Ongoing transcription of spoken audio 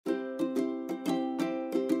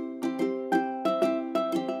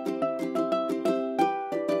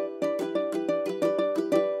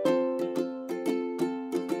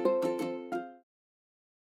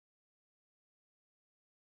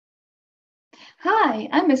Hi,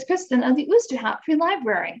 I'm Miss Kristen of the Oosterhout Free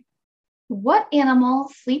Library. What animal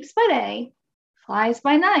sleeps by day, flies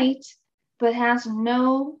by night, but has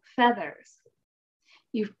no feathers?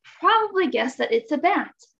 You've probably guessed that it's a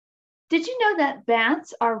bat. Did you know that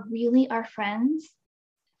bats are really our friends?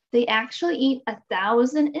 They actually eat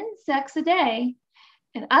 1,000 insects a day,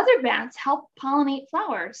 and other bats help pollinate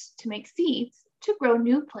flowers to make seeds to grow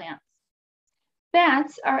new plants.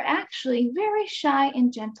 Bats are actually very shy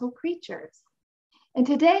and gentle creatures. And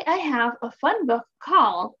today I have a fun book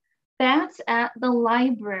called Bats at the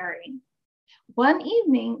Library. One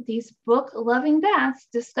evening, these book-loving bats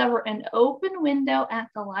discover an open window at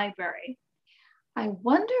the library. I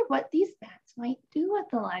wonder what these bats might do at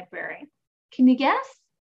the library. Can you guess?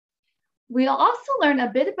 We'll also learn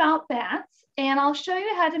a bit about bats, and I'll show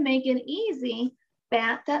you how to make an easy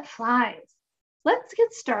bat that flies. Let's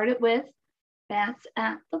get started with Bats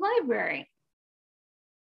at the Library.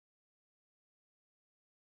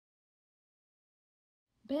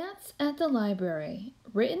 Bats at the Library,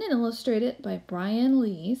 written and illustrated by Brian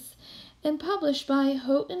Lees and published by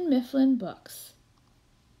Houghton Mifflin Books.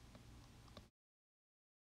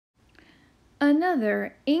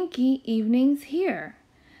 Another inky evening's here.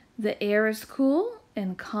 The air is cool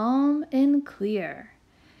and calm and clear.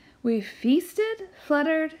 We've feasted,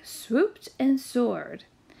 fluttered, swooped, and soared.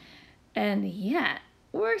 And yet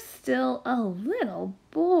we're still a little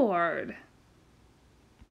bored.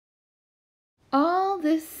 All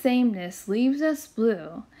this sameness leaves us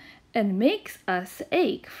blue and makes us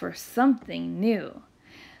ache for something new.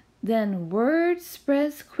 Then word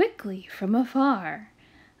spreads quickly from afar.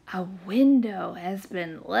 A window has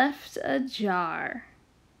been left ajar.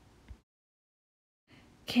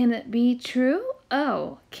 Can it be true?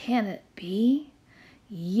 Oh, can it be?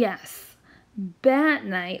 Yes, bat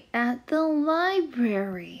night at the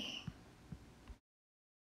library.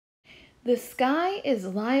 The sky is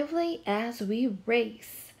lively as we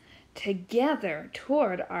race together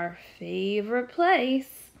toward our favorite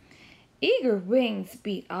place. Eager wings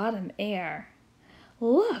beat autumn air.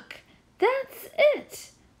 Look, that's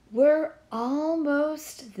it. We're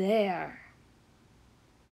almost there.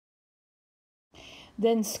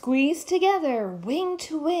 Then squeeze together, wing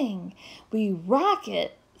to wing, we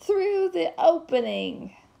rocket through the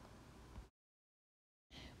opening.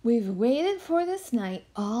 We've waited for this night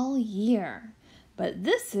all year, but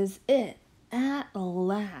this is it at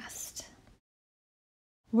last.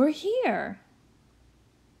 We're here.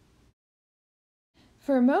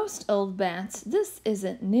 For most old bats, this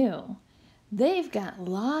isn't new. They've got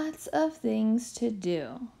lots of things to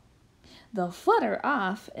do. They'll flutter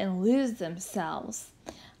off and lose themselves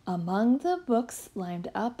among the books lined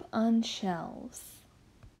up on shelves.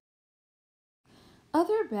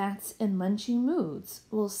 Other bats in munching moods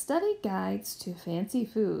will study guides to fancy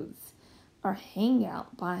foods or hang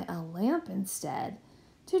out by a lamp instead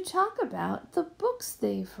to talk about the books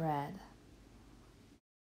they've read.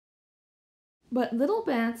 But little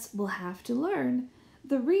bats will have to learn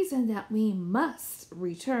the reason that we must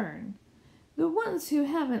return. The ones who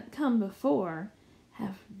haven't come before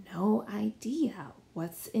have no idea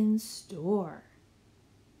what's in store.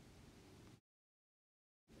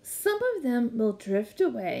 Some of them will drift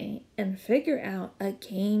away and figure out a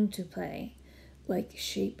game to play, like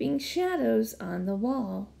shaping shadows on the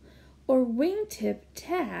wall or wingtip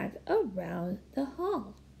tag around the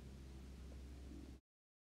hall.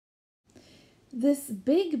 This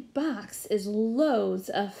big box is loads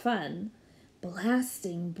of fun,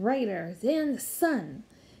 blasting brighter than the sun.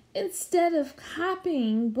 Instead of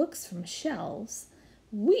copying books from shelves,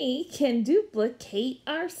 we can duplicate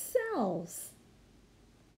ourselves.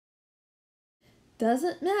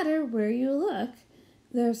 Doesn't matter where you look,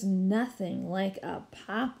 there's nothing like a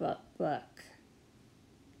pop-up book.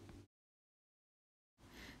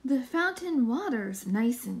 The fountain water's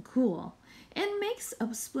nice and cool and makes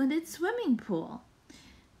a splendid swimming pool.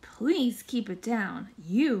 Please keep it down.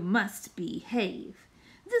 You must behave.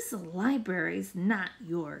 This library's not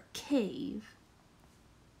your cave.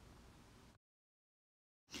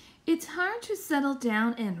 It's hard to settle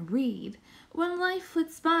down and read when life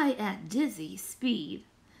flits by at dizzy speed.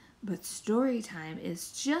 But story time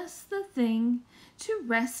is just the thing to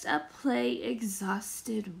rest a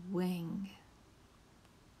play-exhausted wing.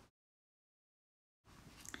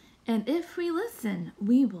 And if we listen,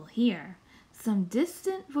 we will hear some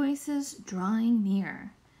distant voices drawing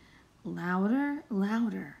near. Louder,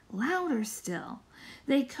 louder, louder still.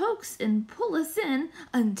 They coax and pull us in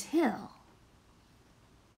until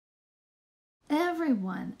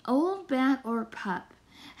everyone, old bat or pup,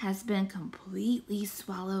 has been completely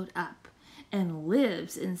swallowed up and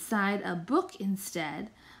lives inside a book instead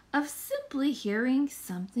of simply hearing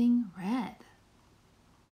something read.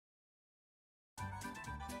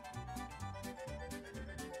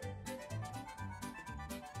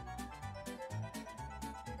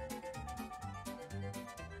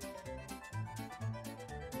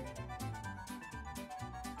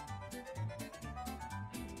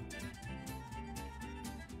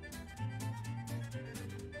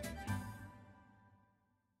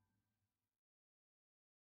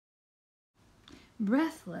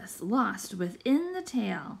 Breathless, lost within the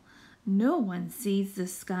tale, no one sees the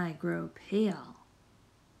sky grow pale.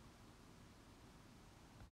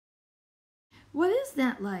 What is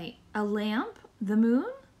that light? A lamp? The moon?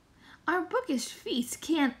 Our bookish feast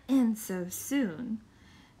can't end so soon.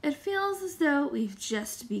 It feels as though we've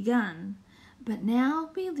just begun, but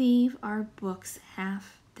now we leave our books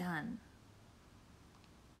half done.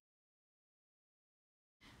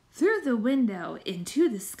 Through the window into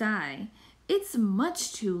the sky, it's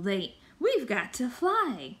much too late, we've got to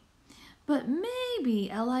fly. But maybe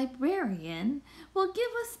a librarian will give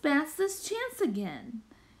us bats this chance again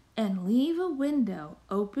and leave a window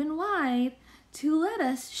open wide to let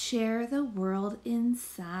us share the world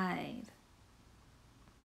inside.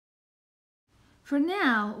 For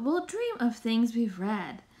now, we'll dream of things we've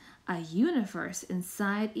read, a universe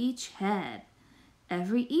inside each head.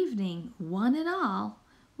 Every evening, one and all,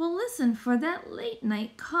 we'll listen for that late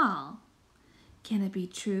night call. Can it be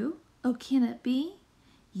true? Oh, can it be?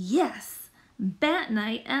 Yes, Bat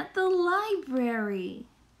Night at the library.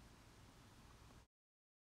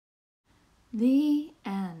 The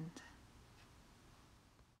end.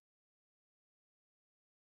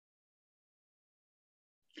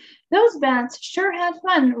 Those bats sure had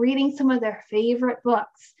fun reading some of their favorite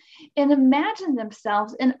books and imagined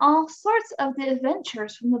themselves in all sorts of the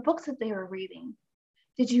adventures from the books that they were reading.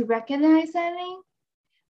 Did you recognize any?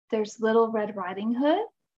 There's Little Red Riding Hood,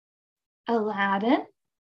 Aladdin,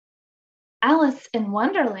 Alice in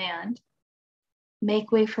Wonderland,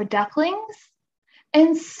 Make Way for Ducklings,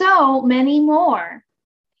 and so many more.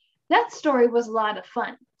 That story was a lot of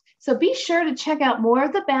fun. So be sure to check out more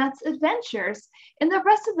of the Bats' adventures in the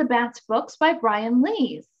rest of the Bats books by Brian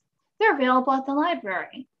Lees. They're available at the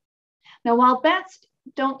library. Now, while bats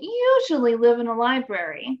don't usually live in a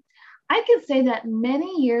library, I can say that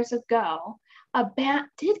many years ago, a bat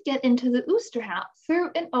did get into the Oosterhout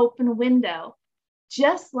through an open window,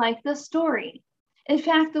 just like the story. In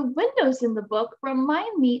fact, the windows in the book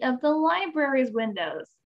remind me of the library's windows.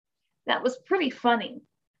 That was pretty funny.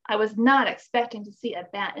 I was not expecting to see a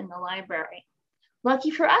bat in the library.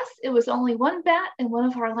 Lucky for us, it was only one bat, and one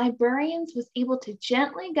of our librarians was able to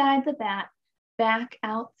gently guide the bat back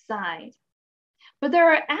outside. But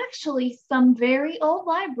there are actually some very old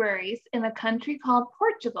libraries in a country called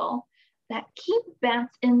Portugal that keep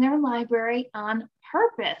bats in their library on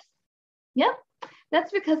purpose. Yep,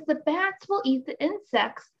 that's because the bats will eat the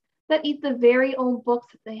insects that eat the very old books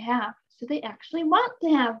that they have. So they actually want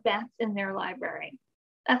to have bats in their library.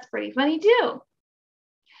 That's pretty funny too.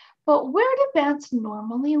 But where do bats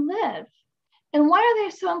normally live? And why are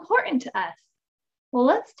they so important to us? Well,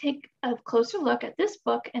 let's take a closer look at this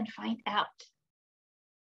book and find out.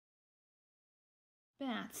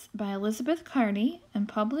 Bats by Elizabeth Carney and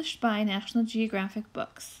published by National Geographic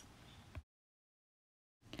Books.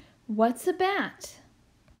 What's a bat?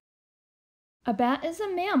 A bat is a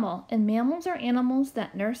mammal, and mammals are animals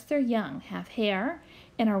that nurse their young, have hair,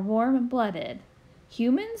 and are warm-blooded.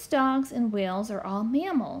 Humans, dogs, and whales are all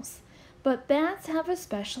mammals, but bats have a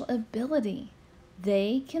special ability.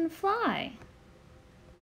 They can fly.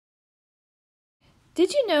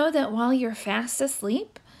 Did you know that while you're fast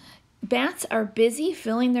asleep, bats are busy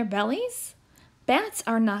filling their bellies? Bats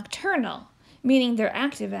are nocturnal, meaning they're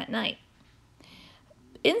active at night.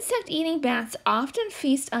 Insect-eating bats often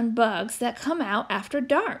feast on bugs that come out after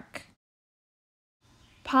dark.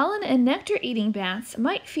 Pollen and nectar-eating bats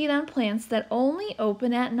might feed on plants that only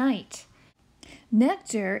open at night.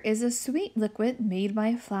 Nectar is a sweet liquid made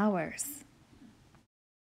by flowers.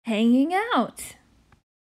 Hanging out.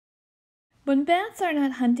 When bats are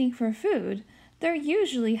not hunting for food, they're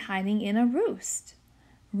usually hiding in a roost.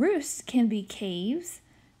 Roosts can be caves,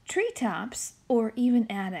 treetops, or even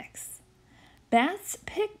attics. Bats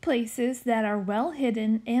pick places that are well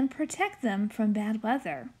hidden and protect them from bad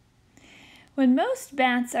weather. When most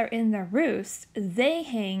bats are in their roost, they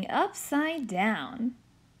hang upside down.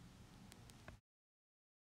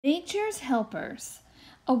 Nature's helpers.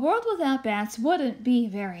 A world without bats wouldn't be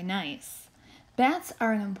very nice. Bats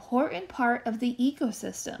are an important part of the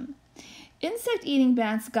ecosystem. Insect-eating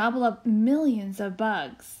bats gobble up millions of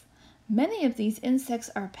bugs. Many of these insects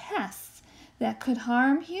are pests that could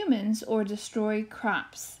harm humans or destroy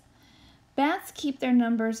crops. Bats keep their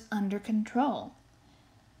numbers under control.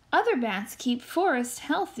 Other bats keep forests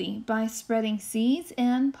healthy by spreading seeds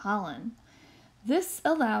and pollen. This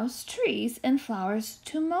allows trees and flowers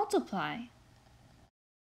to multiply.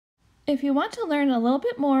 If you want to learn a little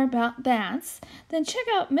bit more about bats, then check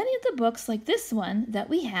out many of the books like this one that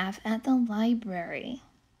we have at the library.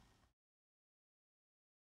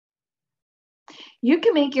 You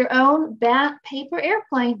can make your own bat paper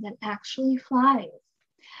airplane that actually flies.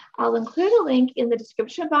 I'll include a link in the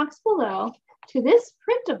description box below to this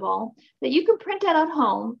printable that you can print out at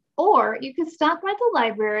home, or you can stop by the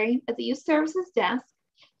library at the Youth Services desk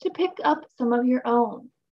to pick up some of your own.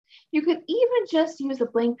 You could even just use a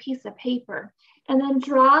blank piece of paper and then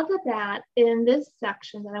draw the bat in this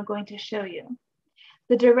section that I'm going to show you.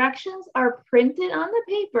 The directions are printed on the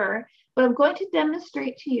paper, but I'm going to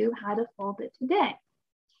demonstrate to you how to fold it today.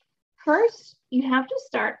 First, you have to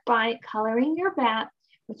start by coloring your bat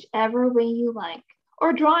whichever way you like,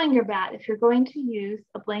 or drawing your bat if you're going to use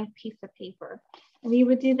a blank piece of paper. And you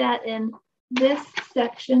would do that in this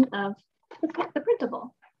section of the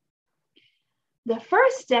printable. The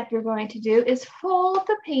first step you're going to do is fold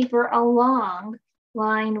the paper along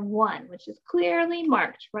line 1, which is clearly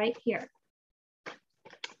marked right here.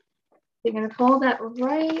 You're going to fold that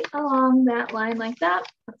right along that line like that.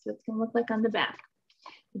 That's what it's going to look like on the back.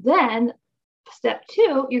 Then, step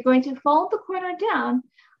 2, you're going to fold the corner down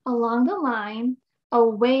along the line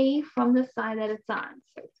away from the side that it's on.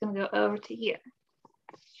 So it's going to go over to here,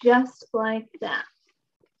 just like that.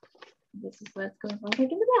 This is what it's going to look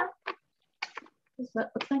like in the back. This is what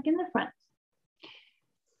it looks like in the front.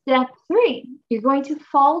 Step 3, you're going to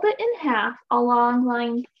fold it in half along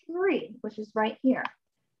line 3, which is right here,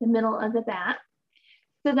 the middle of the bat,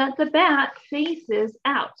 so that the bat faces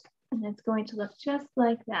out, and it's going to look just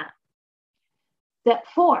like that. Step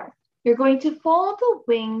 4, you're going to fold the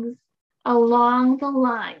wings along the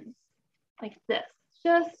lines, like this,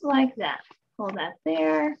 just like that. Fold that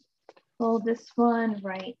there, fold this one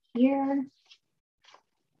right here,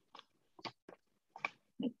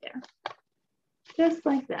 right there, just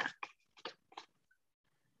like that.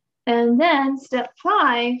 And then step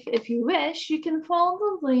 5, if you wish, you can fold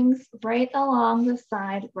the wings right along the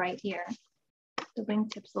side right here. The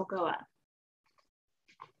wingtips will go up.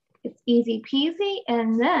 It's easy peasy,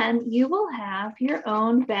 and then you will have your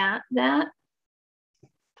own bat that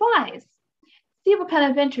flies. See what kind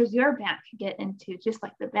of adventures your bat can get into, just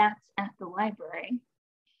like the bats at the library.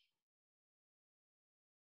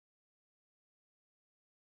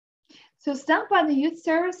 So stop by the Youth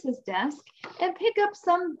Services desk and pick up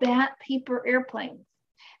some bat paper airplanes.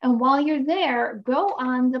 And while you're there, go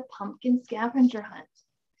on the pumpkin scavenger hunt.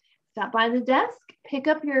 Stop by the desk, pick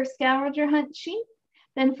up your scavenger hunt sheet,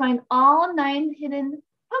 then find all 9 hidden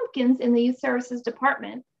pumpkins in the Youth Services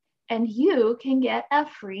department, and you can get a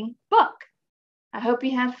free book. I hope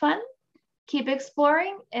you had fun. Keep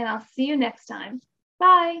exploring, and I'll see you next time.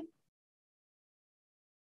 Bye.